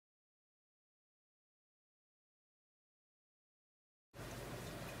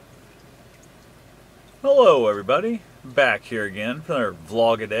Hello everybody, back here again for another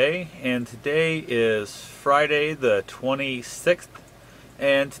vlog a day, and today is Friday the 26th,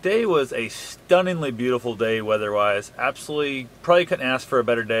 and today was a stunningly beautiful day weather-wise. Absolutely, probably couldn't ask for a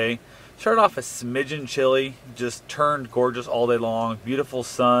better day. Started off a smidgen chilly, just turned gorgeous all day long, beautiful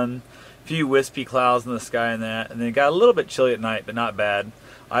sun, few wispy clouds in the sky and that, and then it got a little bit chilly at night, but not bad.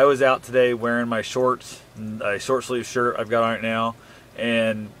 I was out today wearing my shorts, a short sleeve shirt I've got on right now,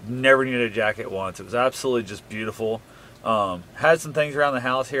 and never needed a jacket once. It was absolutely just beautiful. Had some things around the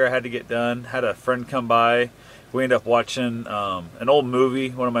house here I had to get done. Had a friend come by. We ended up watching an old movie,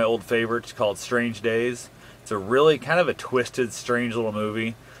 one of my old favorites, called Strange Days. It's a really kind of a twisted, strange little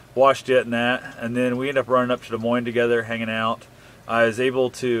movie. Watched it and that, and then we ended up running up to Des Moines together, hanging out. I was able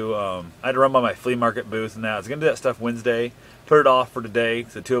to, I had to run by my flea market booth and that. I was going to do that stuff Wednesday, put it off for today.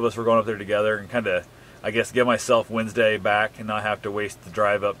 The two of us were going up there together and kind of, I guess, give myself Wednesday back and not have to waste the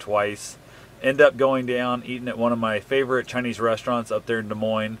drive up twice. End up going down, eating at one of my favorite Chinese restaurants up there in Des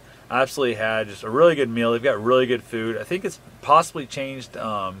Moines. I absolutely had just a really good meal. They've got really good food. I think it's possibly changed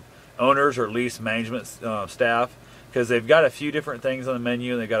owners or at least management staff, because they've got a few different things on the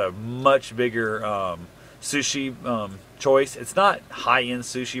menu and they've got a much bigger sushi choice. It's not high-end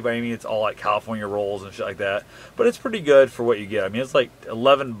sushi by any means. It's all like California rolls and shit like that, but it's pretty good for what you get. I mean, it's like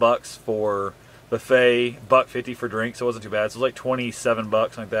 $11 for buffet, $1.50 for drinks, so it wasn't too bad. So it was like 27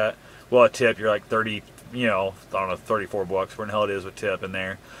 bucks, like that. Well, a tip, you're like 30, I don't know, 34 bucks, where the hell it is with tip in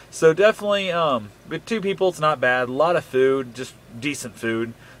there. So definitely, with two people, it's not bad. A lot of food, just decent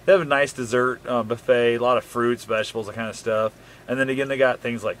food. They have a nice dessert buffet, a lot of fruits, vegetables, that kind of stuff. And then again, they got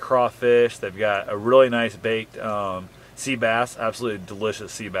things like crawfish. They've got a really nice baked sea bass, absolutely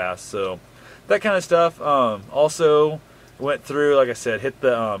delicious sea bass. So that kind of stuff. Also went through, like I said, hit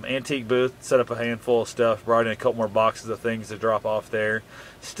the antique booth, set up a handful of stuff, brought in a couple more boxes of things to drop off there.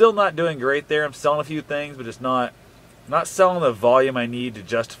 Still not doing great there. I'm selling a few things, but just not selling the volume I need to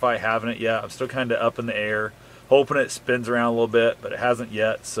justify having it yet. I'm still kind of up in the air, hoping it spins around a little bit, but it hasn't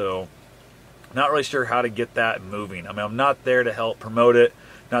yet. So not really sure how to get that moving. I mean, I'm not there to help promote it,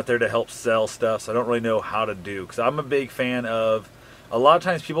 not there to help sell stuff, so I don't really know how to do, because I'm a big fan of, a lot of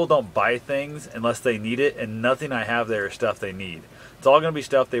times people don't buy things unless they need it, and nothing I have there is stuff they need. It's all going to be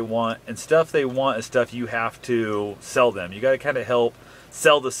stuff they want, and stuff they want is stuff you have to sell them. You got to kind of help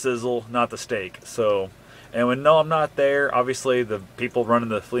sell the sizzle, not the steak. So, and when I'm not there, obviously the people running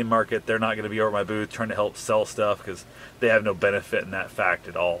the flea market, they're not going to be over my booth trying to help sell stuff, because they have no benefit in that fact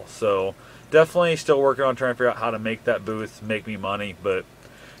at all. So definitely still working on trying to figure out how to make that booth make me money, but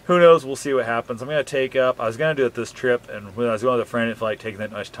who knows, we'll see what happens. I'm going to take up, I was going to do it this trip, and when I was going with a friend, it felt like taking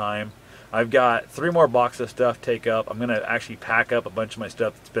that much time. I've got 3 more boxes of stuff to take up. I'm going to actually pack up a bunch of my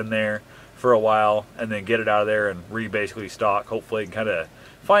stuff that's been there for a while, and then get it out of there and basically stock. Hopefully kind of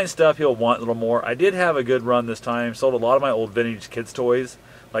find stuff he'll want a little more. I did have a good run this time. Sold a lot of my old vintage kids toys,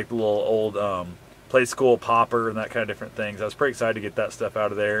 like the little old play school popper and that kind of different things. I was pretty excited to get that stuff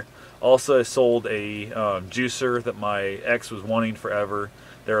out of there. Also, I sold a juicer that my ex was wanting forever.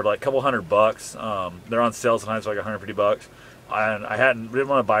 They're like a couple $100. They're on sale sometimes for like 150 bucks. And I didn't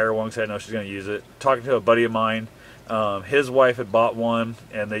want to buy her one because I know she's going to use it. Talking to a buddy of mine, his wife had bought one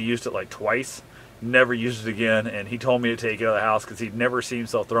and they used it like twice. Never used it again, and he told me to take it out of the house because he'd never seen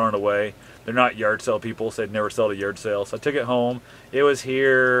himself throwing it away. They're not yard sale people, so they'd never sell at a yard sale. So I took it home. It was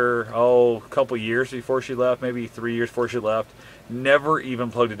here, a couple years before she left, maybe 3 years before she left. Never even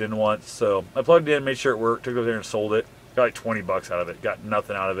plugged it in once. So I plugged it in, made sure it worked, took it over there and sold it. Got like 20 bucks out of it. Got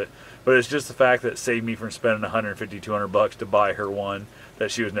nothing out of it. But it's just the fact that it saved me from spending 150, 200 bucks to buy her one that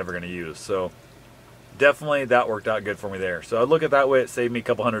she was never going to use. So definitely that worked out good for me there. So I look at it that way, it saved me a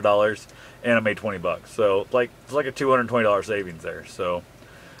couple $100 and I made 20 bucks. So it's like a $220 savings there. So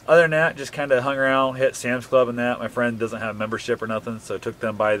other than that, just kind of hung around, hit Sam's Club and that. My friend doesn't have membership or nothing, so took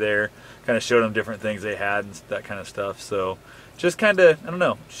them by there, kind of showed them different things they had and that kind of stuff. So just kind of, I don't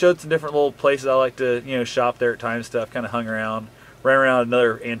know, showed some different little places I like to, shop there at times, stuff, kind of hung around, ran around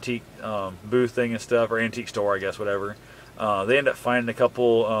another antique booth thing and stuff, or antique store, I guess, whatever. They ended up finding a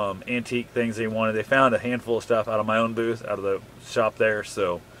couple antique things they wanted. They found a handful of stuff out of my own booth, out of the shop there,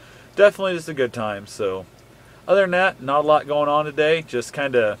 so definitely just a good time. So other than that, not a lot going on today. Just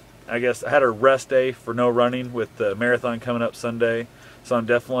kind of, I guess, I had a rest day for no running with the marathon coming up Sunday, so I'm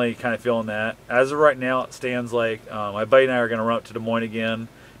definitely kind of feeling that. As of right now, it stands like my buddy and I are going to run up to Des Moines again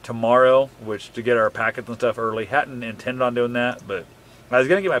tomorrow, which to get our packets and stuff early. Hadn't intended on doing that, but I was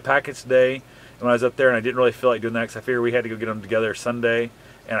going to get my packets today, and when I was up there, and I didn't really feel like doing that because I figured we had to go get them together Sunday,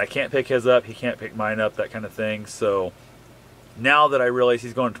 and I can't pick his up, he can't pick mine up, that kind of thing. So now that I realize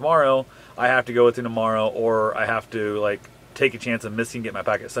he's going tomorrow, I have to go with him tomorrow, or I have to like take a chance of missing get my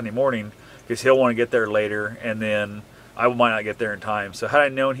packet Sunday morning because he'll want to get there later, and then I might not get there in time. So had I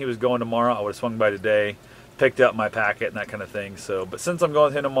known he was going tomorrow, I would have swung by today, picked up my packet and that kind of thing. So, but since I'm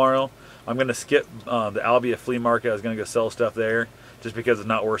going with him tomorrow, I'm going to skip the Albia flea market. I was going to go sell stuff there just because it's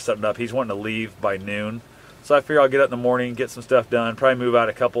not worth setting up. He's wanting to leave by noon. So I figure I'll get up in the morning, get some stuff done, probably move out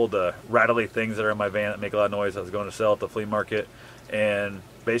a couple of the rattly things that are in my van that make a lot of noise I was going to sell at the flea market, and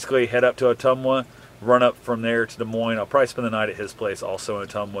basically head up to Ottumwa, run up from there to Des Moines. I'll probably spend the night at his place also in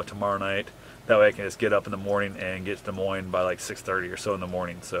Ottumwa tomorrow night. That way I can just get up in the morning and get to Des Moines by like 6:30 or so in the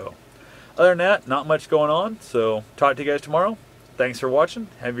morning. So other than that, not much going on. So talk to you guys tomorrow. Thanks for watching.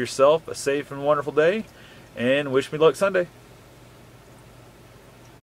 Have yourself a safe and wonderful day, and wish me luck Sunday.